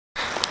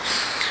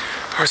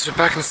Alright, so we're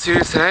back in the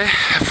studio today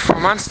after 4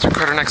 months to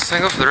record our next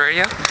single for the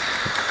radio.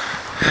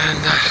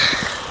 And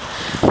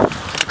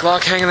get the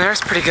Glock hanging there,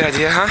 it's a pretty good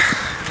idea, huh?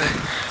 The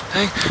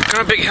thing.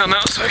 Got a big hill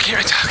now, so I can't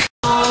really talk.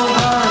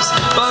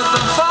 But the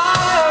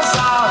fire's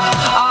out,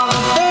 all the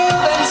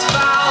buildings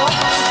fell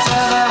to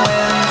the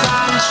wind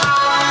and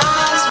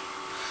traumas.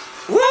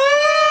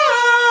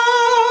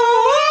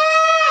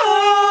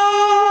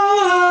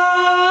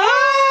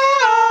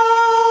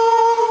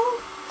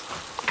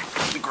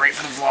 It'll be great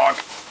for the vlog.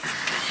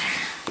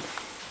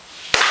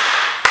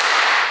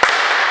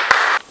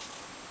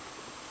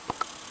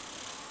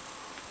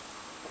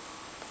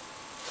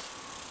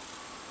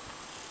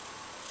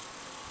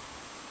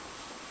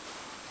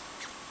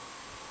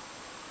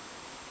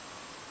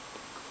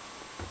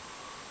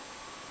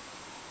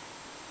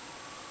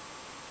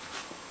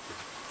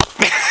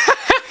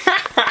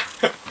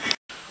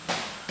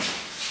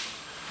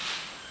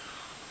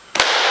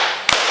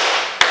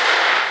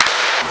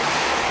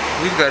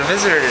 We've got a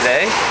visitor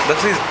today.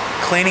 Looks like he's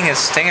cleaning his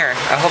stinger.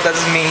 I hope that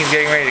doesn't mean he's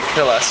getting ready to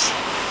kill us.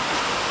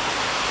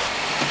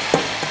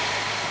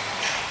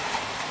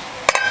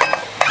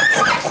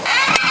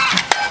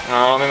 No,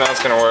 I don't think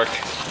that's gonna work.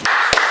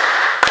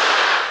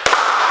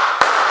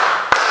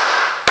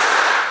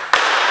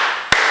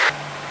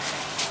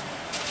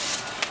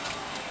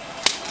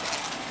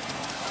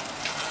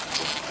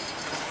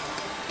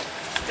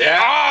 Yeah!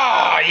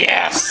 Oh,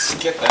 yes!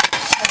 Get that.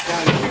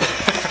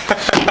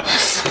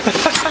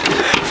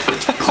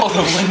 Hold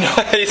the window.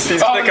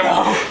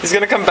 he's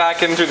gonna come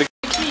back in through the.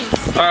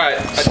 Alright,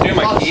 I do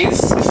my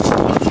keys.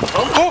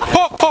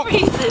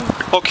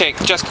 Okay,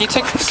 Jess, can you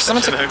take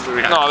someone to?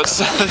 No,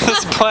 this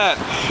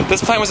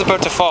plant was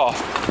about to fall.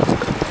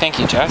 Thank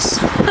you, Jess.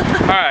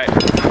 Alright,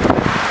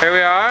 here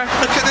we are.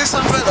 Look at this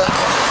umbrella.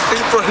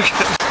 It's broken.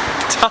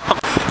 Tom,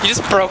 you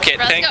just broke it.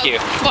 Thank you.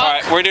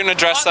 Alright, we're doing a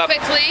dress up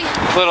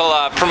little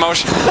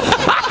promotion.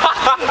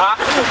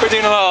 We're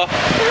doing a little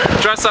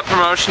dress up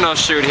promotional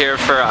shoot here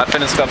for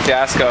Fitness Club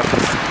Fiasco.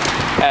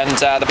 And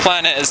the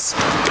plan is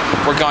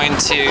we're going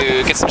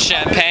to get some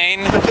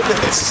champagne.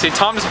 See,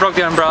 Tom just broke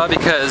the umbrella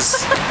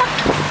because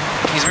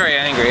he's very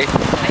angry.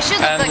 I should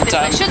look like this.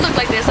 I should look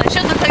like this. I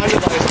should look like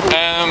this.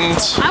 And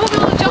I will be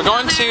able to jump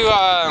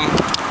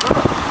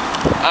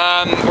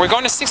we're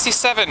going to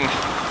 67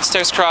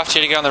 Stokes Croft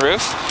here to get on the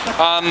roof.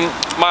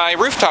 My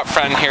rooftop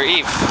friend here,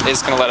 Eve,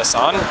 is going to let us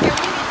on.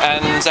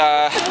 And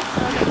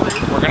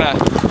we're going to,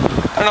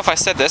 I don't know if I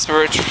said this, but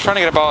we're trying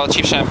to get a bottle of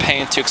cheap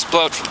champagne to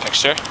explode for the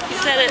picture. You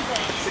said it.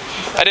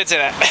 I did say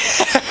that.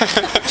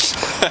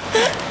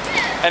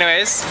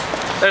 Anyways,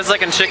 there's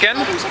Lick and Chicken.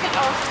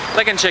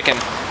 Lick and Chicken.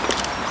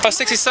 Oh,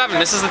 67,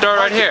 this is the door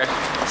right here.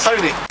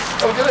 Sony.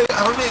 Oh, we're going to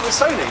have a meeting with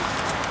Sony.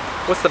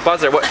 What's the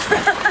buzzer? What?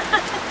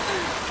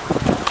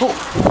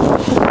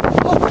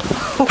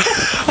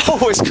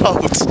 Oh, it's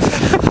cold.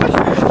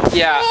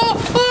 Yeah.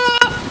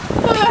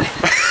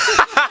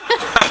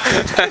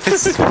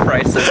 This is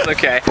priceless.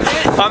 Okay.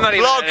 I'm not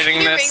even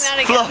editing this.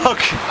 Vlog.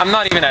 I'm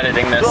not even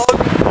editing this.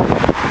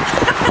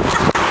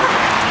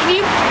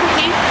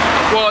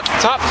 Well, it's the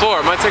top floor.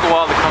 It might take a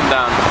while to come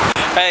down.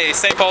 Hey,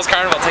 St. Paul's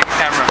Carnival, take a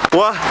camera.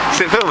 What?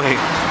 Is it filming?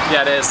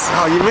 Yeah, it is.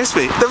 Oh, you missed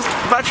me. The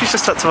battery's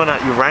just started to run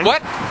out. You rang?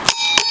 What?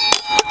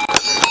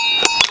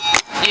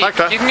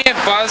 Okay. Give me a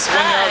buzz when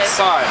you're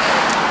outside.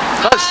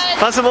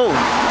 Buzz them all.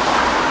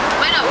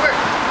 Might not work.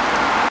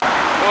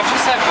 Well, if you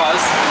said buzz.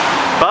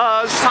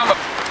 Buzz.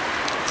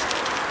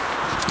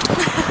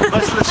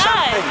 Buzz the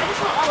champagne.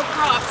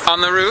 On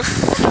the roof.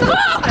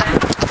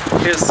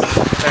 Here's,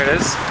 there it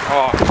is.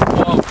 Oh.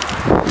 Whoa.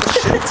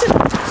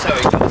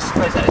 Sorry, guys.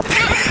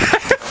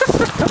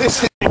 This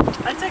is...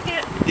 I took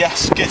it.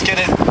 Yes, get in.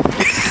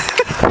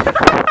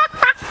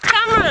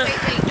 Camera.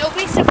 Wait,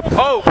 nobody said what.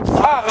 Oh,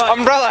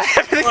 umbrella.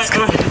 Everything's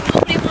good.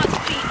 Nobody wants to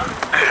be.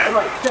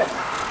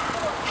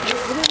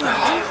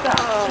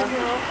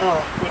 Oh,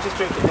 we'll just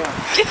drink it now.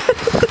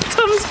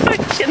 Tom's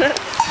pushing it.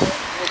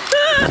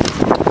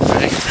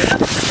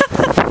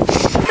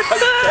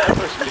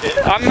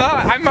 I'm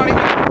not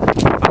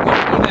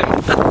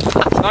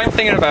even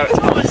thinking about it.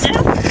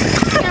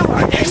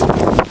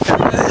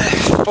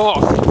 Oh.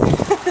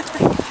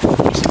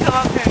 You should come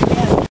up here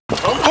again.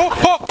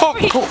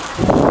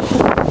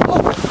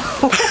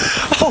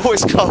 Oh,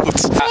 it's cold.